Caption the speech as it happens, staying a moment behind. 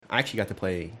I actually got to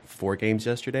play 4 games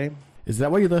yesterday. Is that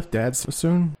why you left Dad so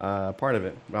soon? Part of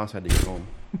it. I also had to get home.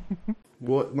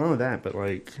 Well, none of that, but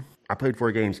like I played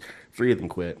 4 games. 3 of them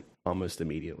quit almost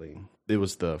immediately. It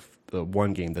was the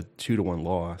one game, the 2-1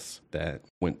 loss that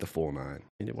went the full 9.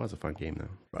 And it was a fun game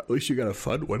though. At least you got a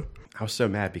fun one. I was so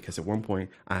mad because at one point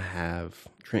I have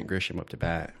Trent Grisham up to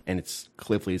bat and it's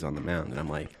Cliff Lee's on the mound. And I'm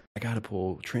like, I got to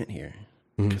pull Trent here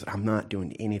because I'm not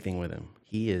doing anything with him.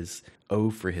 He is 0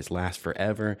 for his last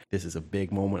forever. This is a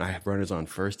big moment. I have runners on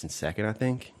first and second, I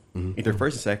think. Either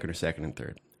first and second or second and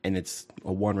third. And it's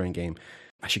a 1-run game.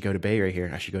 I should go to Bay right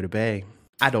here. I should go to Bay.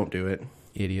 I don't do it.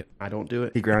 Idiot. I don't do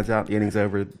it. He grounds out. The inning's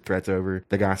over. The threat's over.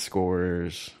 The guy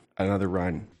scores another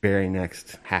run. Very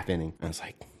next half inning. I was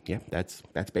like, yeah, that's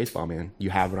baseball, man. You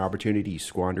have an opportunity. You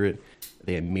squander it.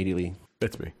 They immediately.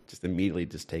 That's me. Just immediately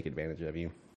just take advantage of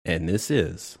you. And this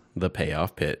is the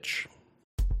payoff pitch.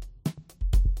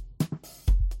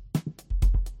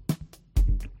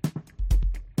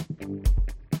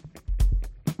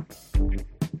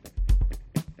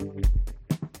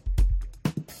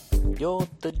 You're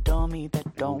the dummy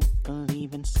that don't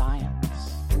believe in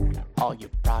science. All your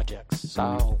projects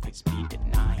always be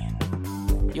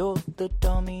denying. You're the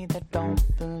dummy that don't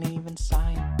believe in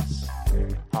science.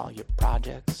 All your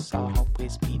projects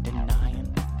always be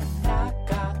denying. And I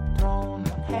got thrown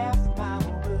on half my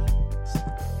words.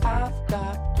 I've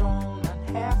got thrown on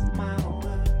half my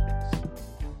words.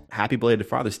 Happy belated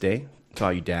Father's Day to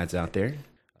all you dads out there.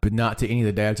 But not to any of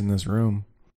the dads in this room.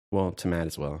 Well, to Matt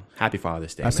as well. Happy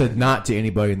Father's Day. I said not to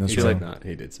anybody in this He room. said not.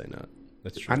 He did say not.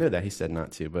 That's true. I know that he said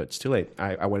not to, but it's too late.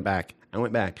 I went back.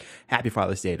 Happy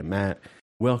Father's Day to Matt.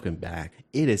 Welcome back.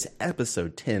 It is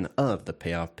episode 10 of the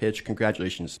Payoff Pitch.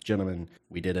 Congratulations, gentlemen.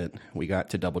 We did it. We got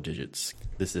to double digits.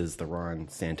 This is the Ron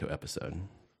Santo episode.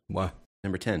 Why?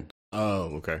 Number 10.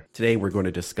 Oh, okay. Today we're going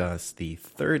to discuss the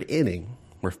 3rd inning.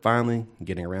 We're finally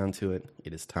getting around to it.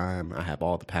 It is time. I have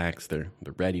all the packs. They're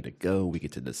ready to go. We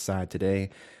get to decide today.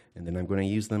 And then I'm going to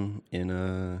use them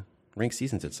in ranked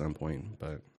seasons at some point.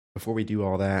 But before we do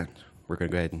all that, we're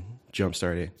going to go ahead and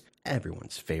jumpstart it.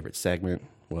 Everyone's favorite segment.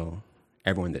 Well,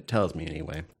 everyone that tells me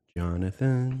anyway.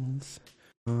 Jonathan's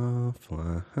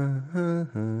offline.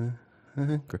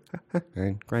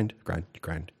 Grind.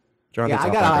 Jonathan's I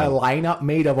got a offline. lineup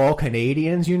made of all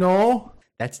Canadians, you know?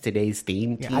 That's today's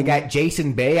theme team. I got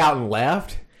Jason Bay out and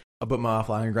left. But my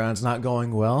offline grind's not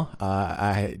going well.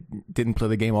 I didn't play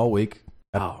the game all week.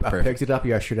 I picked it up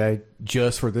yesterday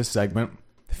just for this segment.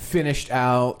 Finished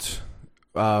out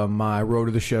my Road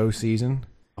to the Show season.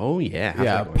 Oh, yeah. How's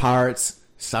Yeah, that going? Pirates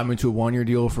signed me to a 1-year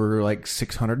deal for like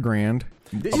 $600,000.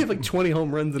 Did you have like 20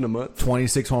 home runs in a month?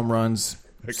 26 home runs,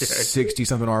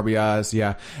 60-something RBIs,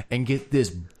 yeah. And get this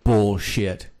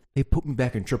bullshit. They put me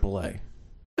back in AAA.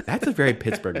 That's a very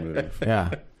Pittsburgh move.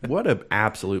 Yeah. What an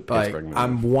absolute Pittsburgh move.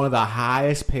 I'm one of the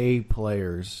highest paid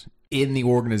players in the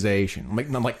organization.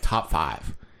 I'm like top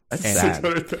 5. That's And- sad.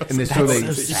 And then so they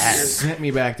so sad. sent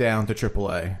me back down to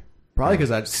AAA. Probably because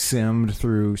I simmed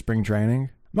through spring training.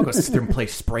 I'm not going to sit there and play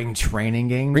spring training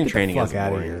games. Spring Get training the is fuck out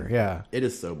of boring. here. Yeah. It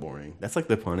is so boring. That's like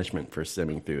the punishment for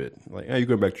simming through it. Like, oh, you're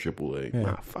going back to AAA. Yeah.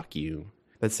 Nah, fuck you.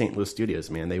 That's St. Louis Studios,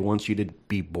 man. They want you to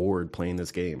be bored playing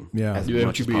this game. Yeah. As You have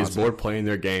much to as be as possible. bored playing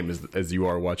their game as you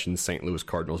are watching St. Louis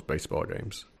Cardinals baseball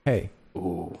games. Hey,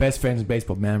 Ooh. best fans in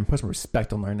baseball, man. Put some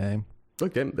respect on their name.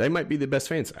 Look, they might be the best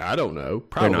fans. I don't know.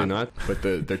 Probably They're not. But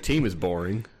their team is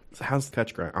boring. So how's the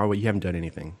catch grind? Oh, well, you haven't done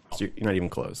anything. So you're not even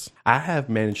close. I have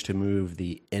managed to move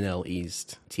the NL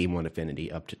East Team 1 Affinity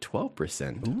up to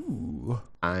 12%. Ooh.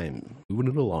 I'm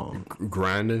moving it along.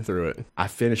 Grinding through it. I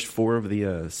finished 4 of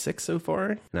the 6 so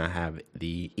far, and I have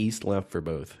the East left for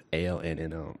both AL and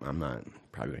NL. I'm not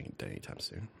probably going to get done anytime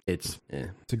soon. It's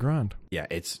It's a grind. yeah,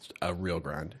 it's a real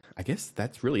grind. I guess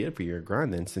that's really it for your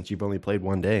grind then, since you've only played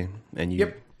 1 day and you.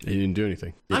 Yep. You didn't do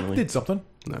anything. I really? did something.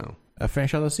 No. I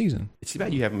finished out the season. It's too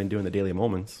bad you haven't been doing the daily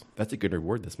moments. That's a good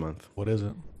reward this month. What is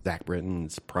it? Zach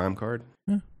Britton's prime card,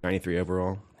 93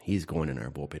 overall. He's going in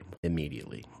our bullpen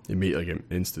immediately. Immediately, like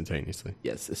instantaneously.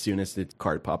 Yes, as soon as the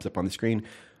card pops up on the screen,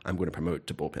 I'm going to promote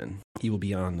to bullpen. He will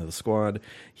be on the squad.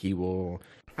 He will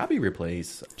probably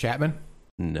replace. Chapman?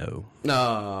 No.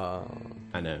 No.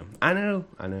 I know.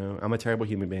 I'm a terrible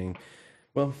human being.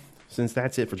 Well, since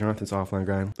that's it for Jonathan's offline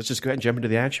grind, let's just go ahead and jump into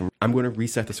the action. I'm going to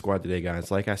reset the squad today,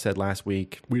 guys. Like I said last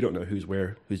week, we don't know who's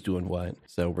where, who's doing what.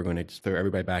 So we're going to just throw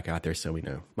everybody back out there so we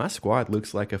know. My squad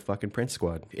looks like a fucking Prince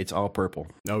squad. It's all purple.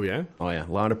 Oh, yeah? Oh, yeah.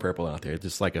 A lot of purple out there. It's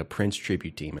just like a Prince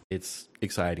tribute team. It's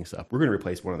exciting stuff. We're going to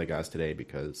replace one of the guys today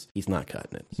because he's not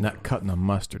cutting it. Not cutting the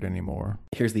mustard anymore.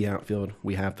 Here's the outfield.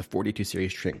 We have the 42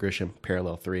 series Trent Grisham,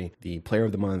 parallel 3. The player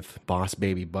of the month, Boss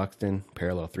Baby Buxton,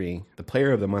 parallel 3. The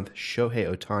player of the month, Shohei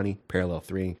Ohtani, parallel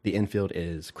 3. The infield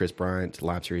is Chris Bryant,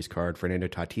 Live Series card. Fernando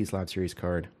Tatis, Live Series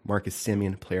card. Marcus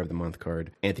Semien, player of the month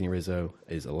card. Anthony Rizzo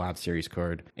is a Live Series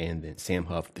card. And then Sam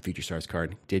Huff, the Future Stars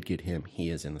card. Did get him. He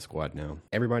is in the squad now.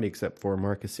 Everybody except for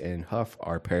Marcus and Huff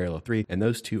are parallel 3. And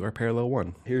those two are parallel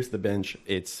 1. Here's the bench.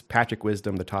 It's Patrick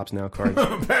Wisdom, the Tops Now card.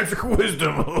 Patrick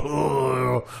Wisdom.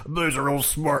 Oh, there's a real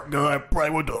smart guy.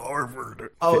 Probably went to Harvard.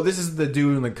 Oh, this is the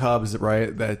dude in the Cubs,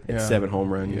 right? That It's 7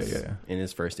 home runs Yeah. in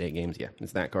his first 8 games. Yeah,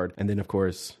 it's that card. And then, of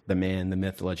course, the man, the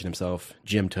myth, the legend himself,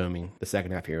 Jim Thome, the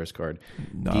second half Heroes card.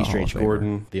 D. Strange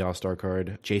Gordon, the All-Star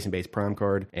card. Jason Bates Prime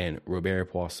card. And Robert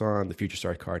Poisson, the Future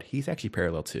Stars card. He's actually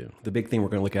parallel 2. The big thing we're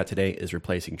going to look at today is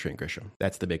replacing Trent Grisham.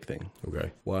 That's the big thing.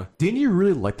 Okay. Why? Didn't you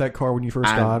really like that card when you first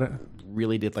got it?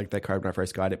 Really did like that card when I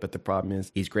first got it, but the problem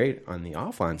is he's great on the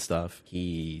offline stuff.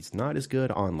 He's not as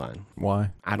good online.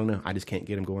 Why? I don't know. I just can't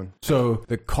get him going. So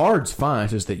the card's fine,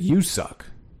 it's just that you suck.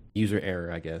 User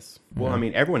error, I guess. Well, I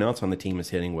mean, everyone else on the team is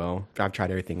hitting well. I've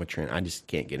tried everything with Trent. I just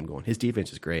can't get him going. His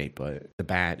defense is great, but the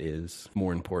bat is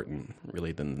more important,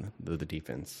 really, than the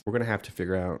defense. We're going to have to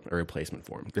figure out a replacement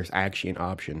for him. There's actually an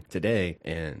option today,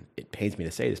 and it pains me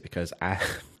to say this because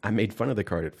I made fun of the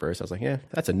card at first. I was like, yeah,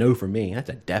 that's a no for me. That's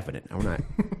a definite. I'm not...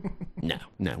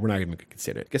 No, we're not going to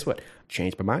consider it. Guess what?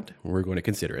 Changed my mind. We're going to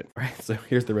consider it. All right, so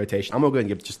here's the rotation. I'm going to go ahead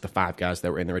and give just the 5 guys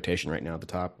that were in the rotation right now at the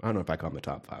top. I don't know if I call them the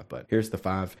top 5, but here's the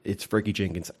 5. It's Fergie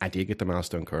Jenkins. I did get the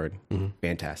milestone card.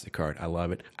 Fantastic card. I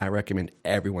love it. I recommend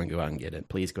everyone go out and get it.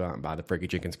 Please go out and buy the Fergie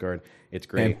Jenkins card. It's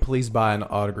great. And please buy an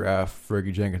autograph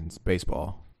Fergie Jenkins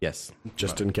baseball. Yes.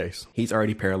 Just in case. He's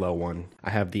already parallel 1.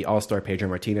 I have the All-Star Pedro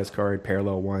Martinez card,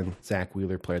 parallel 1. Zach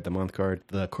Wheeler, player of the month card.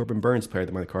 The Corbin Burns, player of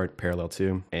the month card, parallel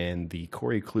 2. And the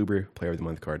Corey Kluber, player of the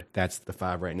month card. That's the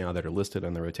 5 right now that are listed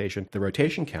on the rotation. The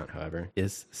rotation count, however,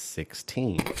 is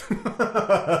 16.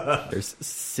 There's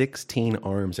 16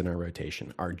 arms in our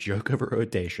rotation. Our joke of a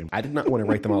rotation. I did not want to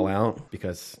write them all out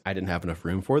because I didn't have enough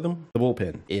room for them. The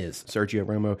bullpen is Sergio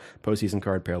Romo, postseason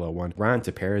card, parallel 1. Ryan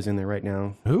Tepera is in there right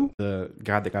now. Who? The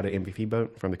guy that got an MVP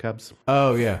vote from the Cubs.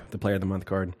 Oh, yeah. The player of the month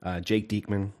card. Jake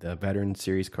Diekman, the veteran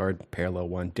series card, parallel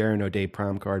 1. Darren O'Day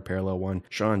Prime card, parallel 1.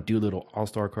 Sean Doolittle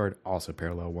All-Star card, also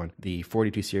parallel 1. The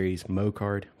 42 series Mo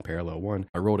card, parallel 1.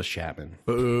 Aroldis Chapman.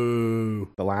 Boo.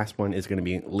 The last one is going to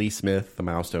be Lee Smith, the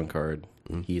milestone card.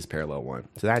 He's parallel 1.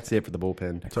 So that's it for the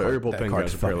bullpen. So every bullpen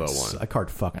guy's a parallel 1. That card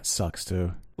fucking sucks,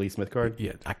 too. Lee Smith card?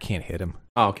 Yeah, I can't hit him.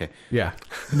 Oh, okay. Yeah.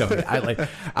 No,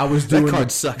 I was doing That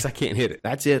card sucks. I can't hit it.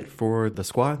 That's it for the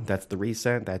squad. That's the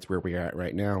reset. That's where we are at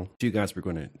right now. 2 guys we're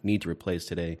going to need to replace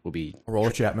today will be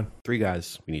Aroldis Chapman. 3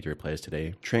 guys we need to replace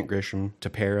today. Trent Grisham,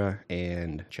 Tepera,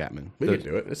 and Chapman. We can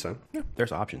do it. It's fine. Yeah,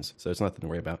 there's options, so it's nothing to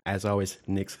worry about. As always,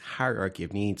 Nick's hierarchy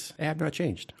of needs have not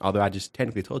changed. Although I just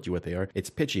technically told you what they are. It's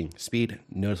pitching, speed,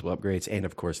 noticeable upgrades, and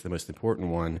of course the most important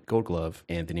one, Gold Glove,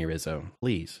 Anthony Rizzo.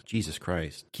 Please, Jesus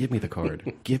Christ, give me the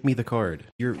card. Give me the card.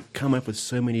 You're coming up with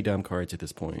so many dumb cards at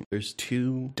this point. There's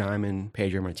 2 Diamond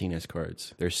Pedro Martinez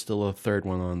cards. There's still a 3rd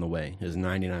one on the way. His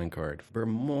 99 card. There are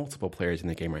multiple players in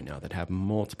the game right now that have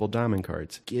multiple Diamond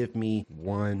cards. Give me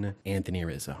 1 Anthony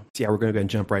Rizzo. So yeah, we're going to go and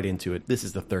jump right into it. This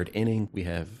is the 3rd inning. We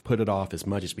have put it off as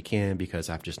much as we can because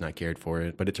I've just not cared for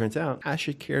it. But it turns out I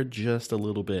should care just a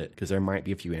little bit because there might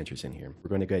be a few answers in here. We're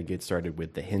going to go ahead and get started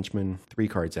with the henchman. 3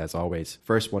 cards as always.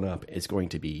 First one up is going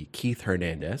to be Keith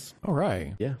Hernandez. All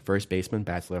right. Yeah, first baseman,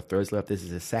 bats left, throws left. This is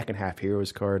his second half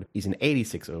Heroes card. He's an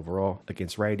 86 overall.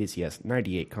 Against righties, he has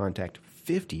 98 contact,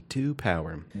 52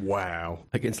 power. Wow.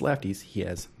 Against lefties, he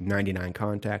has 99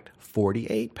 contact,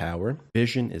 48 power.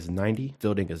 Vision is 90,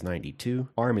 fielding is 92,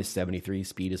 arm is 73,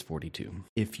 speed is 42.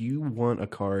 If you want a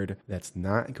card that's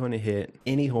not going to hit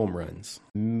any home runs,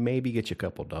 maybe get you a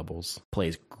couple doubles,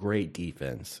 plays great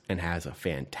defense, and has a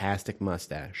fantastic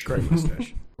mustache. Great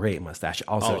mustache. Great mustache.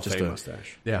 Also, Hall of just Fame a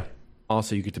mustache. Yeah.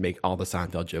 Also, you get to make all the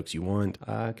Seinfeld jokes you want.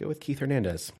 Go with Keith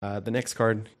Hernandez. The next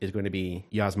card is going to be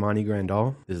Yasmani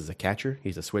Grandal. This is a catcher.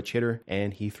 He's a switch hitter,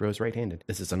 and he throws right-handed.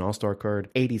 This is an all-star card,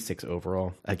 86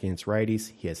 overall. Against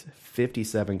righties, he has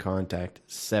 57 contact,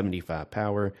 75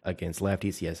 power. Against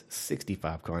lefties, he has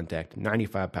 65 contact,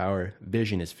 95 power.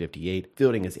 Vision is 58.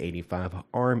 Fielding is 85.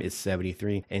 Arm is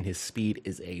 73. And his speed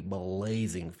is a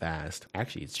blazing fast.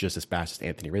 Actually, it's just as fast as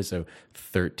Anthony Rizzo,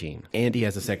 13. And he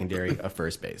has a secondary of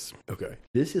first base. Okay.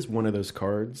 This is one of those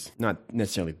cards, not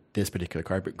necessarily this particular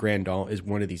card, but Grandal is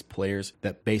one of these players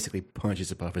that basically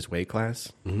punches above his weight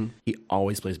class. Mm-hmm. He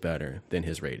always plays better than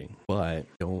his rating. But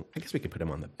I guess we could put him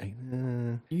on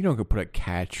the... You don't go put a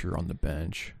catcher on the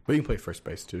bench. But you can play first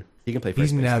base, too. He can play first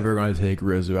He's base. never going to take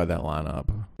Rizzo out of that lineup.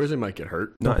 Rizzo might get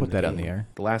hurt. Don't put that in the air.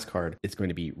 The last card is going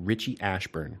to be Richie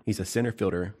Ashburn. He's a center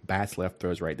fielder, bats left,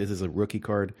 throws right. This is a rookie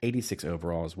card, 86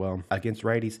 overall as well. Against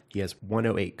righties, he has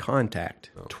 108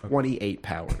 contact, 28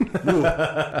 power.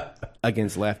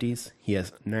 Against lefties, he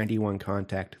has 91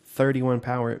 contact, 31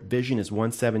 power. Vision is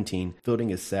 117.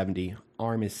 Fielding is 70.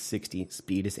 Arm is 60,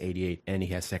 speed is 88, and he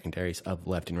has secondaries of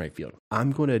left and right field.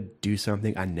 I'm going to do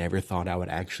something I never thought I would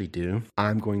actually do.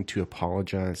 I'm going to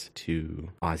apologize to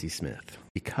Ozzie Smith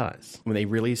because when they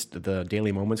released the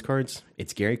Daily Moments cards,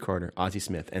 it's Gary Carter, Ozzie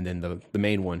Smith, and then the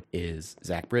main one is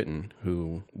Zach Britton,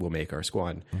 who will make our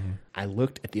squad. Mm-hmm. I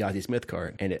looked at the Ozzie Smith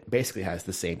card, and it basically has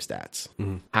the same stats.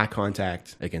 Mm-hmm. High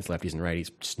contact against lefties and righties,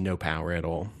 just no power at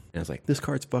all. And I was like, this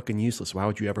card's fucking useless. Why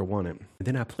would you ever want it? And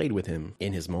then I played with him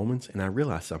in his moments, and I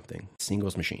realized something.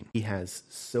 Singles machine. He has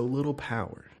so little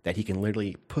power that he can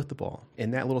literally put the ball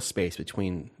in that little space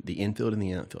between the infield and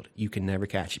the outfield. You can never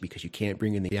catch it because you can't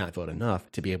bring in the outfield enough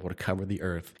to be able to cover the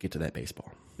earth, get to that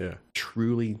baseball. Yeah.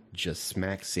 Truly just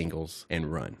smack singles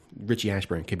and run. Richie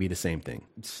Ashburn could be the same thing.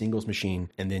 Singles machine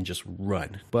and then just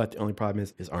run. But the only problem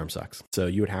is his arm sucks. So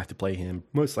you would have to play him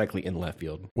most likely in left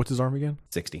field. What's his arm again?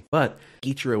 60. But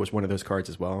Ichiro was one of those cards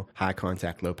as well. High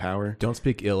contact, low power. Don't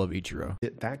speak ill of Ichiro.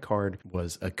 That card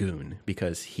was a goon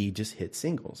because he just hit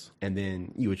singles. And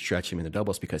then you would stretch him into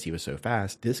doubles because he was so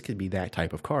fast. This could be that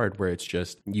type of card where it's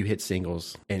just you hit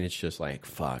singles and it's just like,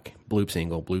 fuck. Bloop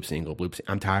single, bloop single, bloop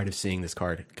single. I'm tired of seeing this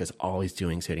card because all he's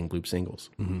doing is hitting bloop singles.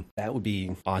 Mm-hmm. That would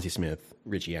be Ozzie Smith,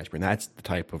 Richie Ashburn. That's the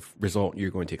type of result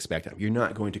you're going to expect. You're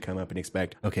not going to come up and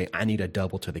expect, okay, I need a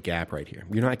double to the gap right here.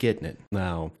 You're not getting it.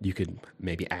 Now, you could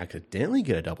maybe accidentally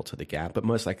get a double to the gap, but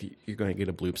most likely you're going to get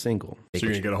a bloop single. So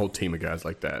you're going to get a whole team of guys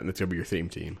like that, and that's going to be your theme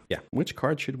team. Yeah. Which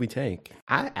card should we take?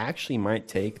 I actually might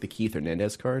take the Keith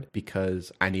Hernandez card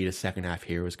because I need a second half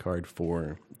heroes card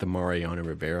for the Mariano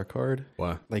Rivera card.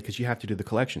 Why? Like, because you have to do the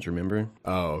collections, remember?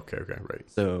 Oh, okay, right.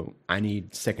 So I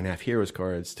need second half heroes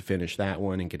cards to finish that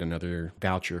one and get another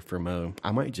voucher for Mo.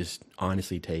 I might just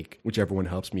honestly take whichever one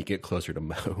helps me get closer to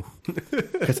Mo.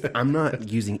 Because I'm not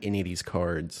using any of these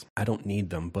cards. I don't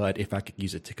need them, but if I could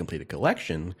use it to complete a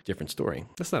collection, different story.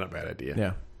 That's not a bad idea.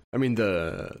 Yeah. I mean,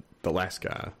 the last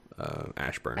guy,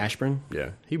 Ashburn. Ashburn?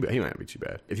 Yeah, he might not be too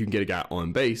bad. If you can get a guy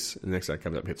on base, and the next guy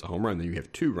comes up and hits a home run, then you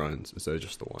have 2 runs instead of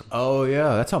just the one. Oh,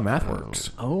 yeah. That's how math works.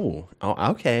 Oh,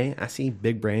 okay. I see.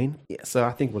 Big brain. Yeah, so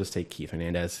I think we'll just take Keith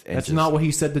Hernandez. That's not what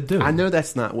he said to do. I know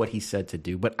that's not what he said to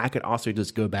do, but I could also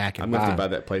just go back and I'm going to buy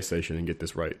that PlayStation and get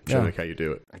this right. Show me how you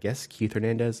do it. I guess Keith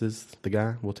Hernandez is the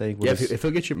guy we'll take. If he'll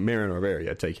get you Mariano Rivera,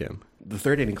 yeah, take him. The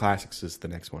third inning classics is the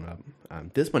next one up.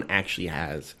 This one actually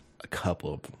has a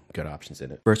couple of good options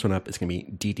in it. First one up is going to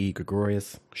be Didi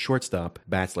Gregorius, shortstop,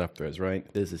 bats left, throws right.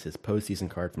 This is his postseason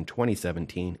card from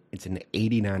 2017. It's an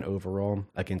 89 overall.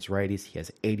 Against righties, he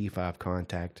has 85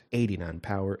 contact, 89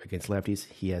 power. Against lefties,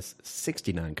 he has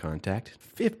 69 contact,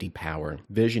 50 power.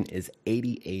 Vision is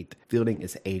 88. Fielding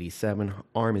is 87.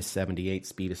 Arm is 78.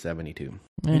 Speed is 72.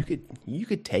 You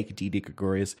could take Didi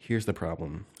Gregorius. Here's the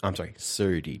problem. I'm sorry,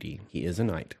 Sir Didi. He is a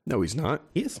knight. No, he's not.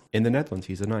 He is. In the Netherlands,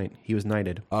 he's a knight. He was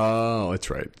knighted. Oh, that's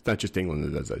right. It's not just England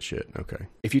that does that shit. Okay.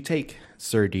 If you take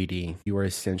Sir Didi, you are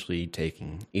essentially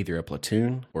taking either a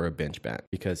platoon or a bench bat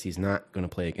because he's not going to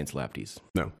play against lefties.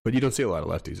 No, but you don't see a lot of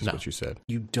lefties is what you said.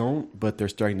 You don't, but they're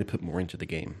starting to put more into the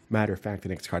game. Matter of fact, the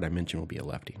next card I mentioned will be a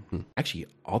lefty. Actually,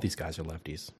 all these guys are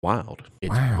lefties. Wild.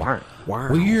 It's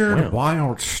wild. Weird,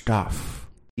 wild stuff.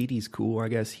 Didi's cool, I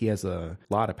guess. He has a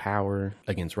lot of power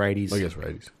against righties. Against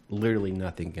righties. Literally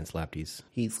nothing against lefties.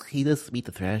 He doesn't meet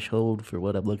the threshold for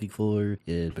what I'm looking for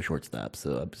in a shortstop,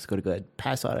 so I'm just going to go ahead and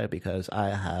pass on it because I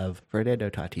have Fernando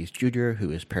Tatis Jr., who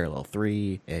is parallel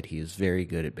 3, and he is very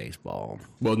good at baseball.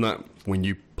 Well, not when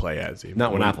you play as him.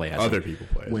 Not when I play as him. Other people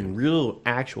play as when him. real,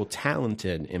 actual,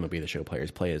 talented MLB The Show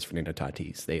players play as Fernando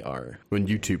Tatis, they are when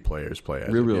YouTube players play as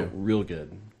him. real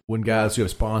good. When guys who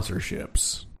have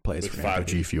sponsorships plays with Fernando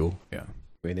 5G fuel. Yeah.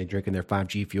 Where they're drinking their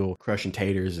 5G fuel, crushing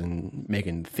taters, and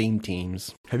making theme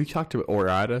teams. Have you talked to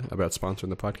Ore-Ida about sponsoring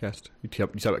the podcast? You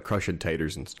talk about crushing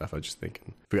taters and stuff. I was just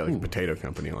thinking. If we got like a potato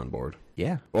company on board.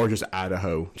 Yeah. Or just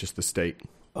Idaho, just the state.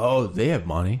 Oh, they have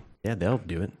money. Yeah, they'll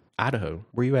do it. Idaho,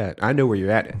 where you at? I know where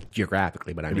you're at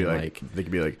geographically, but I mean like they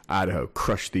could be like, Idaho,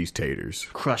 crush these taters.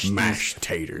 Crush Mash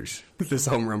taters. This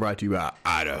home run brought to you by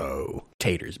Idaho.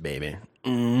 taters, baby.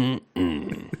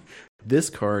 Mm-mm. This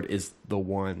card is the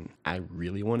one I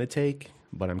really want to take,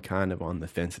 but I'm kind of on the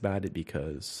fence about it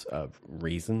because of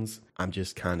reasons. I'm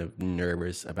just kind of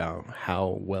nervous about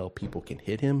how well people can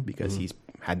hit him because he's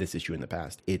had this issue in the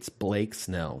past. It's Blake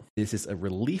Snell. This is a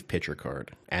relief pitcher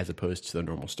card as opposed to the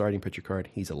normal starting pitcher card.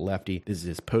 He's a lefty. This is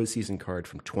his postseason card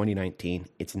from 2019.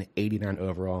 It's an 89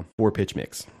 overall, 4-pitch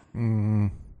mix.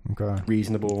 Okay.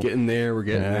 Reasonable. Getting there, we're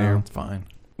getting Yeah, there. it's fine.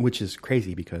 Which is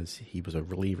crazy because he was a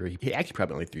reliever. He actually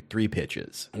probably only threw 3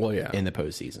 pitches in the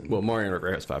postseason. Well, Mariano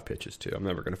Rivera has 5 pitches, too. I'm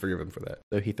never going to forgive him for that.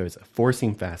 So he throws a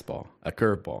 4-seam fastball, a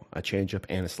curveball, a changeup,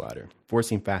 and a slider.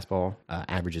 4-seam fastball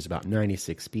averages about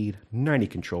 96 speed, 90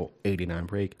 control, 89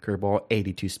 break. Curveball,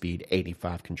 82 speed,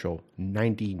 85 control,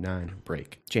 99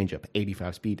 break. Changeup,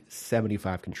 85 speed,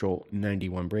 75 control,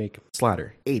 91 break.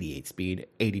 Slider, 88 speed,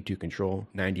 82 control,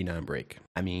 99 break.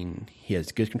 I mean, he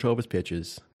has good control of his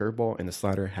pitches. Curveball and the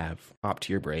slider have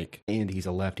top-tier break, and he's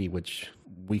a lefty, which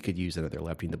we could use another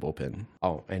lefty in the bullpen.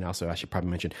 Oh, and also I should probably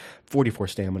mention 44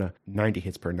 stamina, 90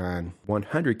 hits per 9,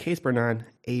 100 Ks per 9,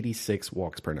 86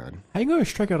 walks per 9. How you going to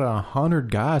strike out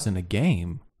 100 guys in a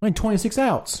game? Like 26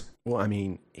 outs. Well, I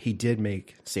mean, he did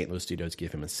make St. Louis Studios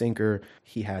give him a sinker.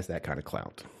 He has that kind of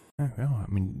clout. Well,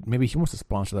 I mean, maybe he wants to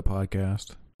sponsor the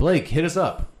podcast. Blake, hit us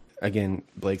up. Again,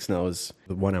 Blake Snell is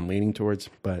the one I'm leaning towards,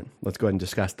 but let's go ahead and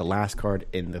discuss the last card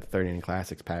in the third inning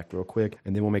classics pack real quick,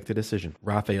 and then we'll make the decision.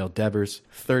 Rafael Devers,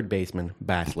 third baseman,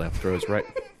 bats left, throws right.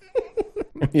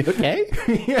 You okay?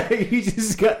 Yeah, he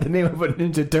just got the name of a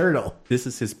Ninja Turtle. This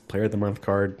is his Player of the Month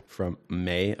card from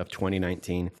May of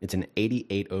 2019. It's an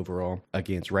 88 overall.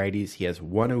 Against righties, he has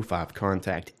 105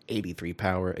 contact, 83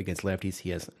 power. Against lefties, he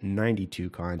has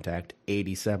 92 contact,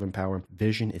 87 power.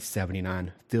 Vision is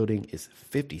 79. Fielding is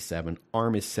 57.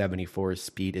 Arm is 74.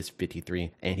 Speed is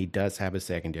 53. And he does have a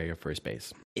secondary of first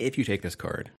base. If you take this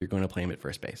card, you're going to play him at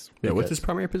first base. Yeah, what's his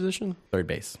primary position? Third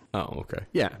base. Oh, okay.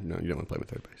 Yeah, no, you don't want to play with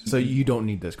third base. So you don't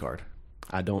need this card.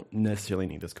 I don't necessarily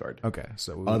need this card. Okay,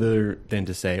 so Other than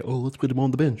to say, oh, let's put him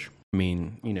on the bench. I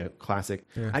mean, you know, classic.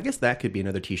 Yeah. I guess that could be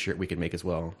another t-shirt we could make as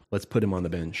well. Let's put him on the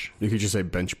bench. You could just say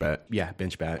bench bat. Yeah,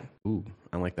 bench bat. Ooh,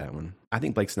 I like that one. I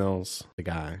think Blake Snell's the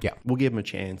guy. Yeah. We'll give him a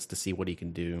chance to see what he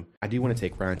can do. I do want to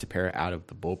take Ryan Tepera out of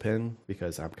the bullpen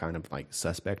because I'm kind of like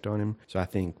suspect on him. So I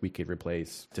think we could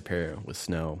replace Tepera with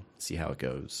Snell, see how it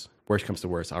goes. Worst comes to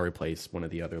worst, I'll replace one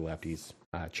of the other lefties,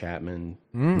 Chapman.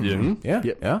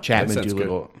 Yeah. Chapman,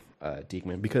 Doolittle,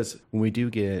 Diekman. Because when we do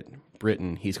get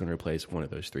Britton, he's going to replace one of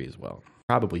those 3 as well.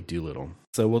 Probably Doolittle.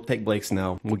 So we'll take Blake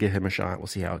Snell. We'll give him a shot. We'll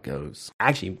see how it goes.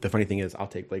 Actually, the funny thing is I'll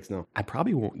take Blake Snell. I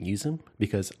probably won't use him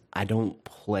because I don't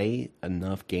play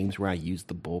enough games where I use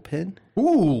the bullpen. Ooh,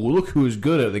 look who's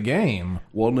good at the game.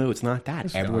 Well, no, it's not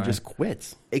that. Everyone guy. just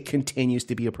quits. It continues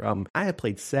to be a problem. I have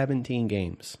played 17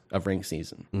 games of ranked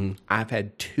season. I've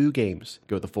had 2 games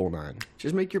go the full 9.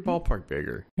 Just make your ballpark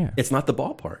bigger. It's not the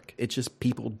ballpark. It's just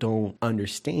people don't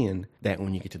understand that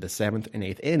when you get to the 7th and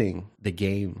 8th inning, the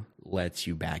game lets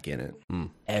you back in it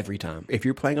every time. If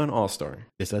you're playing on All-Star,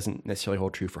 this doesn't necessarily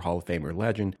hold true for Hall of Fame or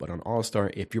Legend, but on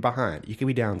All-Star, if you're behind, you can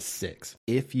be down 6.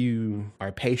 If you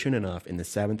are patient enough in the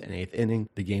 7th and 8th inning,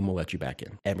 the game will let you back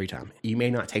in every time. You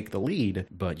may not take the lead,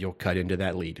 but you'll cut into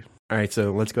that lead. All right,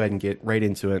 so let's go ahead and get right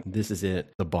into it. This is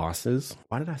it. The bosses.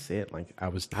 Why did I say it like I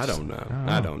was... I don't know.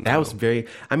 I don't know. That was very...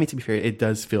 I mean, to be fair, it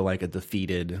does feel like a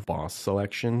defeated boss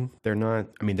selection. They're not...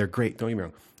 I mean, they're great. Don't get me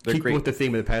wrong. They're Keep great. with the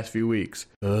theme of the past few weeks.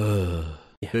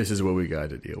 This is what we got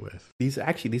to deal with. These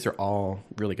are all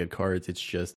really good cards. It's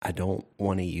just I don't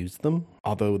want to use them.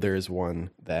 Although there's one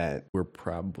that we're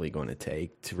probably going to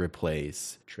take to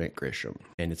replace Trent Grisham.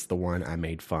 And it's the one I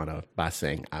made fun of by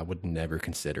saying I would never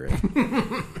consider it.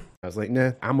 I was like,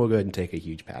 nah, I'm going to go ahead and take a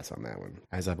huge pass on that one.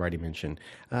 As I've already mentioned,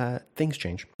 things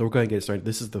change. So we're going to get started.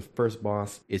 This is the first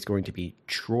boss. It's going to be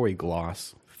Troy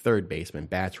Gloss, third baseman,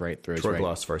 bats right, throws Troy right.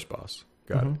 Gloss, first boss.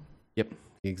 Got it. Yep.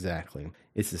 Exactly.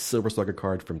 It's a Silver Slugger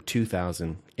card from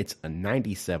 2000. It's a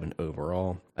 97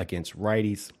 overall. Against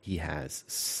righties, he has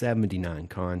 79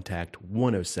 contact,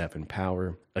 107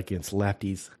 power. Against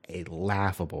lefties, a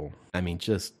laughable,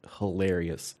 just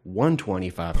hilarious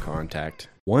 125 contact,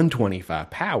 125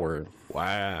 power.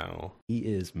 Wow. He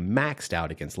is maxed out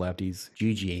against lefties.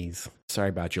 GG's. Sorry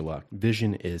about your luck.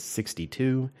 Vision is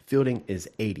 62. Fielding is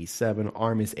 87.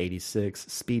 Arm is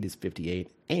 86. Speed is 58.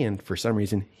 And for some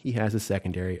reason, he has a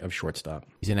secondary of shortstop.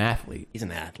 He's an athlete.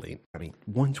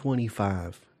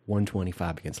 125.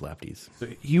 125 against lefties. So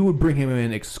you would bring him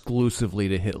in exclusively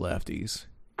to hit lefties.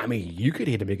 You could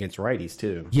hit him against righties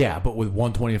too. Yeah, but with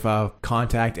 125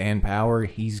 contact and power,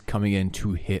 he's coming in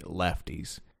to hit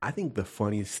lefties. I think the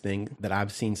funniest thing that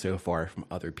I've seen so far from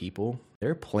other people,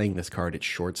 they're playing this card at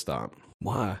shortstop.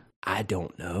 Why? I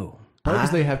don't know. Probably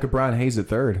because they have Cabron Hayes at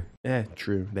third. Yeah,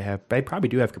 true. They probably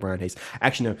do have Cabron Hayes.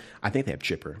 Actually, no, I think they have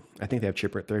Chipper. I think they have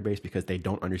Chipper at third base because they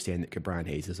don't understand that Cabron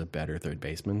Hayes is a better third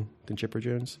baseman than Chipper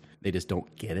Jones. They just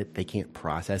don't get it. They can't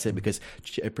process it because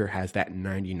Chipper has that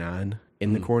 99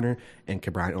 in the corner and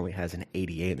Cabron only has an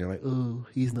 88. And they're like, oh,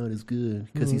 he's not as good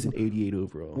because he's an 88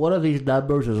 overall. One of these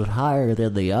numbers is higher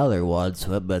than the other one,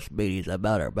 so it must mean he's a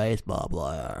better baseball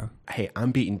player. Hey,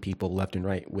 I'm beating people left and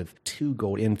right with 2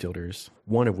 gold infielders,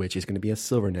 one of which is going to be a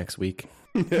silver next week.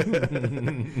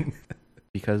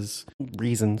 Because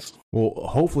reasons. Well,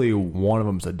 hopefully one of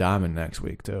them's a diamond next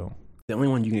week, too. The only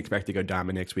one you can expect to go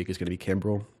diamond next week is going to be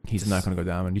Kimbrel. He's not going to go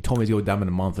diamond. You told me he's going to go diamond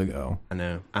a month ago. I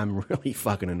know. I'm really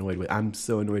fucking annoyed with it. I'm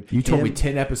so annoyed. You told me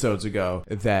 10 episodes ago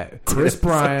that Chris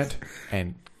Bryant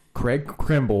and Craig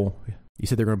Kimbrel, you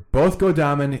said they're going to both go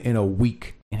diamond in a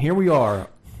week. And here we are,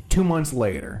 2 months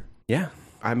later. Yeah.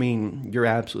 You're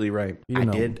absolutely right. I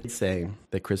did say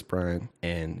that Chris Bryant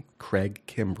and Craig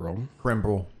Kimbrel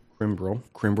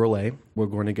were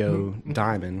going to go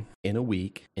diamond in a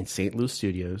week, and St. Louis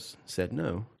Studios said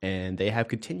no. And they have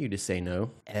continued to say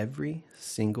no every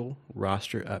single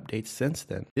roster update since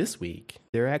then. This week,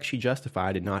 they're actually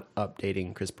justified in not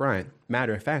updating Chris Bryant.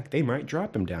 Matter of fact, they might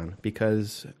drop him down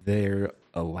because they're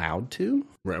allowed to.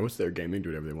 Right, what's their game? They can do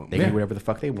whatever they want. They can do whatever the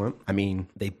fuck they want.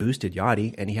 They boosted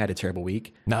Yachty, and he had a terrible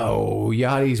week. No,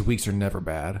 Yachty's weeks are never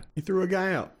bad. He threw a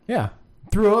guy out. Yeah.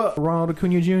 Threw up Ronald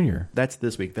Acuna Jr. That's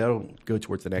this week. That'll go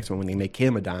towards the next one when they make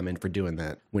him a diamond for doing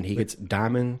that. When he gets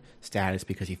diamond status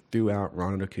because he threw out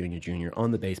Ronald Acuna Jr.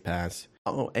 on the base pass.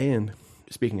 Oh, and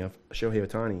speaking of Shohei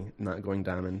Ohtani not going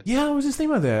diamond. Yeah, I was just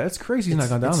thinking about that. That's crazy he's not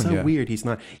gone diamond yet. It's so weird. He's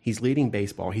not. He's leading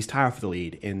baseball. He's tied for the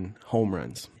lead in home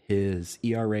runs. His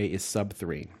ERA is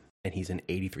sub-3. And he's an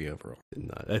 83 overall.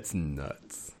 That's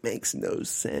nuts. Makes no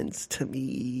sense to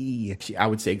me. I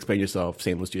would say explain yourself,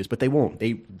 St. Louis Studios, but they won't.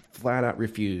 They flat out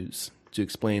refuse to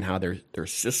explain how their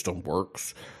system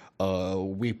works.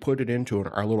 We put it into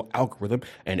our little algorithm,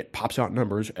 and it pops out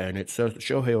numbers, and it says that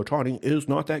Shohei Ohtani is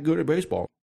not that good at baseball.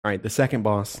 All right, the second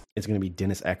boss is going to be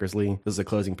Dennis Eckersley. This is a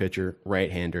closing pitcher,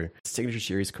 right-hander. Signature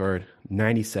Series card,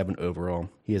 97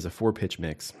 overall. He has a 4-pitch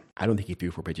mix. I don't think he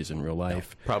threw 4 pitches in real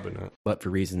life. No, probably not. But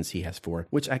for reasons, he has 4,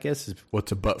 which I guess is...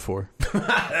 What's a butt for?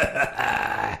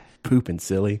 Pooping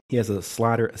silly. He has a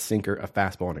slider, a sinker, a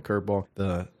fastball, and a curveball.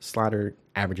 The slider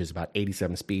averages about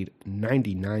 87 speed,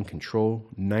 99 control,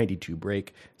 92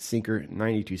 break. Sinker,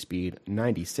 92 speed,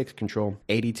 96 control,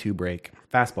 82 break.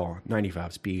 Fastball,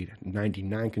 95 speed,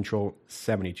 99 control,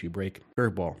 72 break.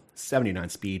 Curveball, 79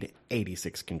 speed,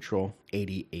 86 control,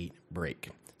 88 break.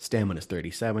 Stamina is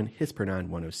 37, hits per 9,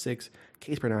 106,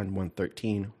 Ks per 9,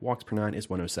 113, walks per 9 is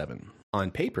 107. On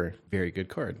paper, very good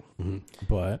card. Mm-hmm.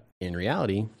 But in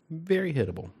reality, very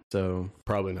hittable. So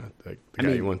probably not the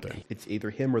guy you want there. It's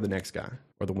either him or the next guy,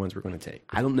 or the ones we're going to take.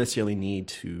 I don't necessarily need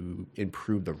to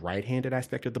improve the right-handed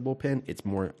aspect of the bullpen. It's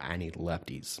more I need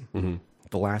lefties. Mm-hmm.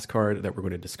 The last card that we're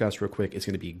going to discuss real quick is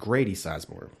going to be Grady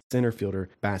Sizemore. Center fielder,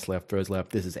 bats left, throws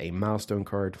left. This is a milestone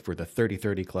card for the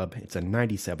 30-30 club. It's a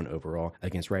 97 overall.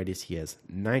 Against righties, he has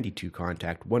 92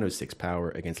 contact, 106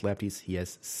 power. Against lefties, he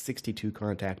has 62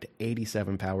 contact,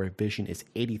 87 power. Vision is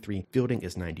 83. Fielding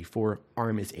is 94.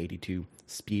 Arm is 82.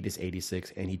 Speed is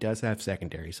 86, and he does have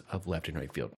secondaries of left and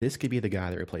right field. This could be the guy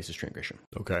that replaces Trent Grisham.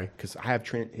 Okay. Because I have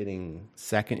Trent hitting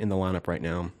second in the lineup right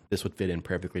now. This would fit in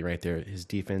perfectly right there. His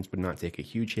defense would not take a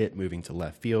huge hit moving to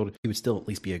left field. He would still at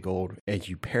least be a gold as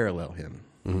you parallel him.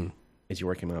 Mm-hmm. As you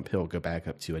work him uphill, go back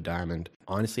up to a diamond.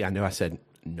 Honestly, I know I said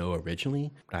no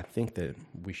originally, but I think that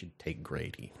we should take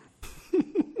Grady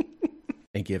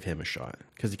and give him a shot.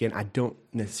 Because again, I don't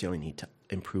necessarily need to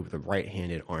improve the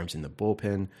right-handed arms in the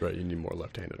bullpen. Right, you need more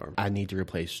left-handed arms. I need to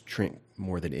replace Trent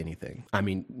more than anything. I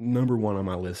mean, number one on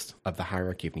my list of the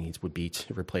hierarchy of needs would be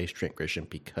to replace Trent Grisham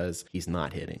because he's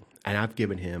not hitting. And I've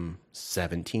given him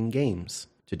 17 games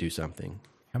to do something.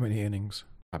 How many innings?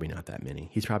 Probably not that many.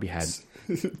 He's probably had...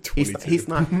 22. he's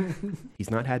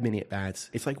not had many at-bats.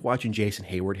 It's like watching Jason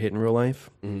Hayward hit in real life.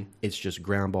 Mm-hmm. It's just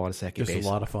ground ball to second base. Just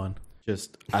a lot of fun.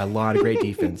 Just a lot of great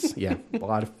defense. Yeah.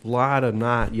 A lot of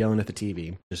not yelling at the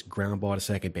TV. Just ground ball to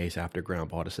second base after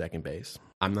ground ball to second base.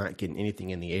 I'm not getting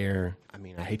anything in the air. I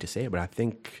mean, I hate to say it, but I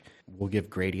think we'll give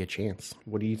Grady a chance.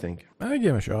 What do you think? I'd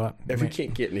give him a shot. If you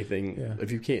can't get anything,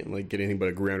 if you can't like get anything but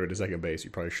a grounder to second base,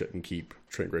 you probably shouldn't keep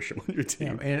Trent Grisham on your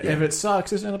team. Yeah, and if it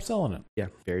sucks, just end up selling it. Yeah,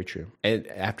 very true. And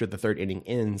after the third inning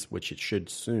ends, which it should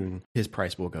soon, his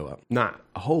price will go up. Not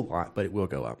a whole lot, but it will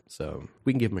go up. So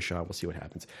we can give him a shot. We'll see what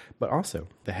happens. But also,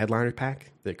 the headliner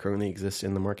pack that currently exists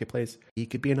in the marketplace, he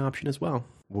could be an option as well.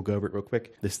 We'll go over it real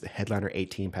quick. This is the Headliner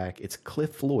 18 pack. It's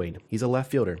Cliff Floyd. He's a left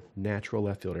fielder, natural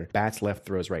left fielder. Bats left,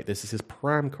 throws right. This is his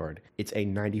prime card. It's a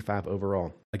 95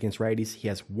 overall. Against righties, he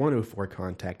has 104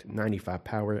 contact, 95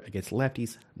 power. Against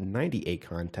lefties, 98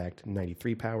 contact,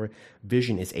 93 power.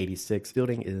 Vision is 86.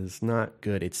 Fielding is not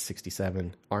good. It's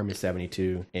 67. Arm is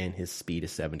 72. And his speed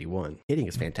is 71. Hitting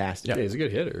is fantastic. Yeah, he's a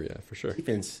good hitter. Yeah, for sure.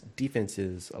 Defense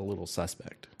is a little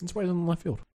suspect. That's why he's in the left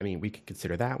field. I mean, we could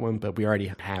consider that one, but we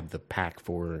already have the pack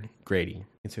for Grady.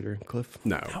 Consider Cliff?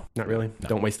 No. Not really? No.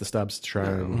 Don't waste the stubs to try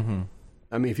and... Mm-hmm.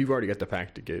 I mean, if you've already got the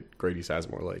pack to get Grady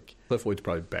Sizemore, like, Cliff Floyd's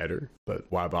probably better, but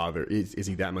why bother? Is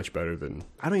he that much better than...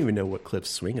 I don't even know what Cliff's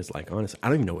swing is like, honestly. I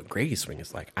don't even know what Grady's swing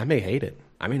is like. I may hate it.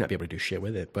 I may not be able to do shit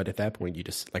with it, but at that point, you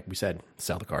just, like we said,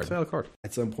 sell the card. Sell the card.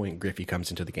 At some point, Griffey comes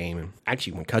into the game, and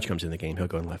actually, when Kutch comes in the game, he'll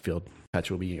go in left field.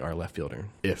 Kutch will be our left fielder.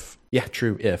 If. Yeah,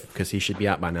 true, if, because he should be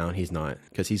out by now, and he's not.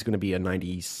 Because he's going to be a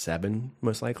 97,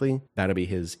 most likely. That'll be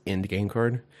his end game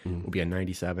card. Will be a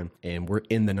 97, and we're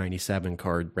in the 97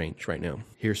 card range right now.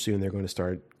 Here soon, they're going to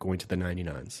start going to the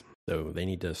 99s. So they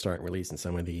need to start releasing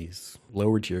some of these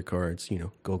lower tier cards, you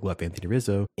know, Gold Glove Anthony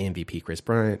Rizzo, MVP Chris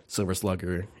Bryant, Silver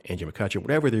Slugger, Andrew McCutcheon,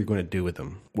 whatever they're going to do with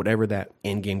them, whatever that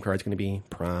end game card's going to be,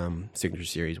 Prime, Signature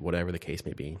Series, whatever the case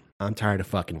may be. I'm tired of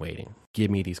fucking waiting.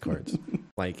 Give me these cards.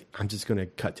 Like, I'm just going to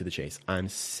cut to the chase. I'm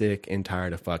sick and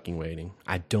tired of fucking waiting.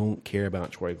 I don't care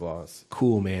about Troy Gloss.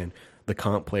 Cool, man. The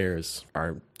comp players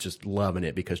are just loving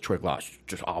it because Troy Gloss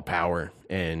just all power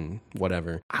and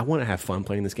whatever. I want to have fun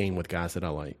playing this game with guys that I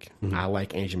like. Mm-hmm. I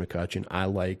like Andrew McCutcheon. I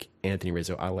like Anthony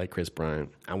Rizzo. I like Chris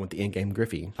Bryant. I want the in-game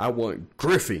Griffey. I want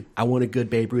Griffey. I want a good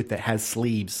Babe Ruth that has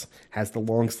sleeves, has the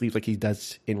long sleeves like he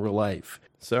does in real life.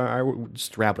 So I will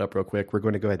just wrap it up real quick. We're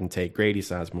going to go ahead and take Grady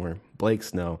Sizemore, Blake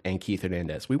Snell, and Keith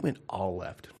Hernandez. We went all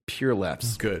left. Pure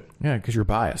lefts. Good. Yeah, because you're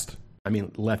biased. I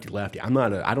mean, lefty.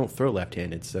 I don't throw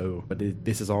left-handed, so, but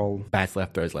this is all bats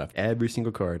left, throws left. Every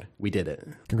single card. We did it.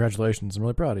 Congratulations. I'm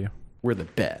really proud of you. We're the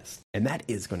best. And that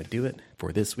is going to do it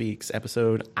for this week's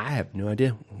episode. I have no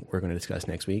idea what we're going to discuss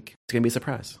next week. It's going to be a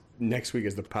surprise. Next week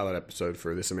is the pilot episode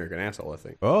for This American Asshole, I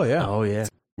think. Oh, yeah. Oh, yeah.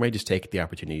 We might just take the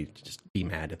opportunity to just be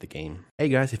mad at the game. Hey,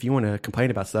 guys, if you want to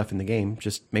complain about stuff in the game,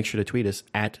 just make sure to tweet us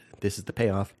at This Is The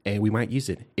Payoff, and we might use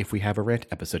it if we have a rant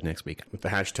episode next week. With the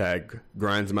hashtag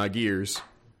grinds my gears. So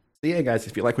yeah, guys,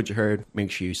 if you like what you heard, make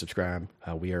sure you subscribe.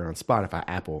 We are on Spotify,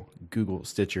 Apple, Google,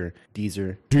 Stitcher,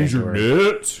 Deezer.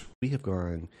 Net. We have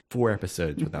gone 4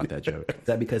 episodes without that joke. Is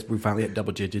that because we finally hit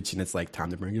double digits and it's like, time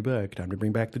to bring it back, time to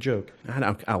bring back the joke?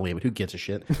 I'll leave it. Who gives a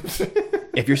shit?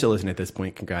 If you're still listening at this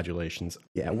point, congratulations.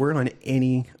 Yeah, we're on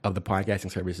any of the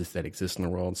podcasting services that exist in the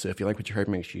world. So if you like what you heard,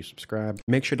 make sure you subscribe.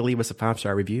 Make sure to leave us a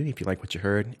 5-star review if you like what you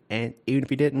heard. And even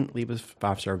if you didn't, leave us a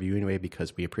 5-star review anyway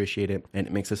because we appreciate it and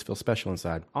it makes us feel special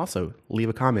inside. Also, leave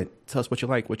a comment. Tell us what you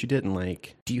like, what you didn't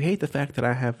like. Do you hate the fact that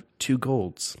I have 2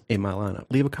 golds in my lineup?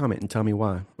 Leave a comment and tell me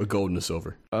why. A gold and a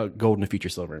silver. Gold and a future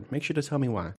silver. Make sure to tell me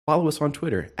why. Follow us on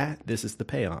Twitter at This Is The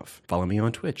Payoff. Follow me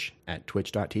on Twitch at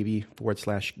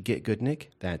twitch.tv/GetGoodNick.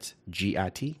 That's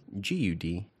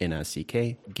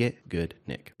GITGUDNICK. Get Good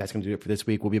Nick. That's going to do it for this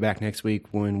week. We'll be back next week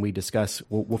when we discuss,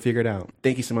 we'll figure it out.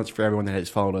 Thank you so much for everyone that has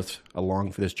followed us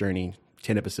along for this journey.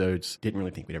 10 episodes. Didn't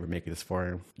really think we'd ever make it this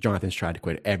far. Jonathan's tried to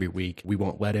quit every week. We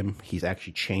won't let him. He's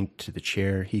actually chained to the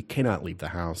chair. He cannot leave the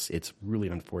house. It's really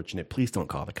unfortunate. Please don't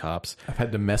call the cops. I've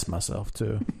had to mess myself,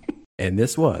 too. And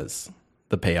this was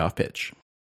the Payoff Pitch.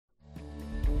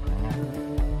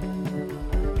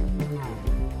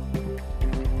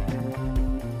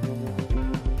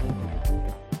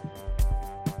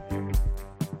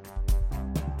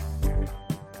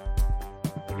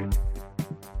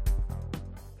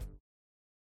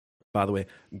 By the way,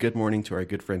 good morning to our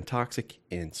good friend Toxic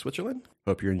in Switzerland.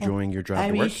 Hope you're enjoying your drive to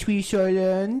I'm work. in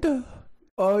Switzerland.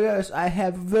 Oh, yes, I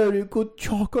have very good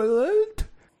chocolate.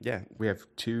 Yeah, we have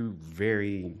two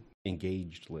very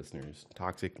engaged listeners.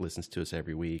 Toxic listens to us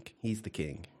every week. He's the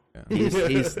king. Yeah.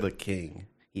 He's the king.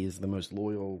 He is the most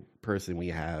loyal person we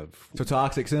have. So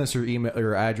Toxic, send us your email,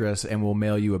 your address, and we'll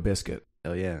mail you a biscuit.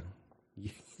 Oh yeah,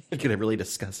 you could have really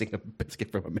disgusting a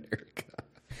biscuit from America.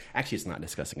 Actually, it's not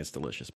disgusting. It's delicious.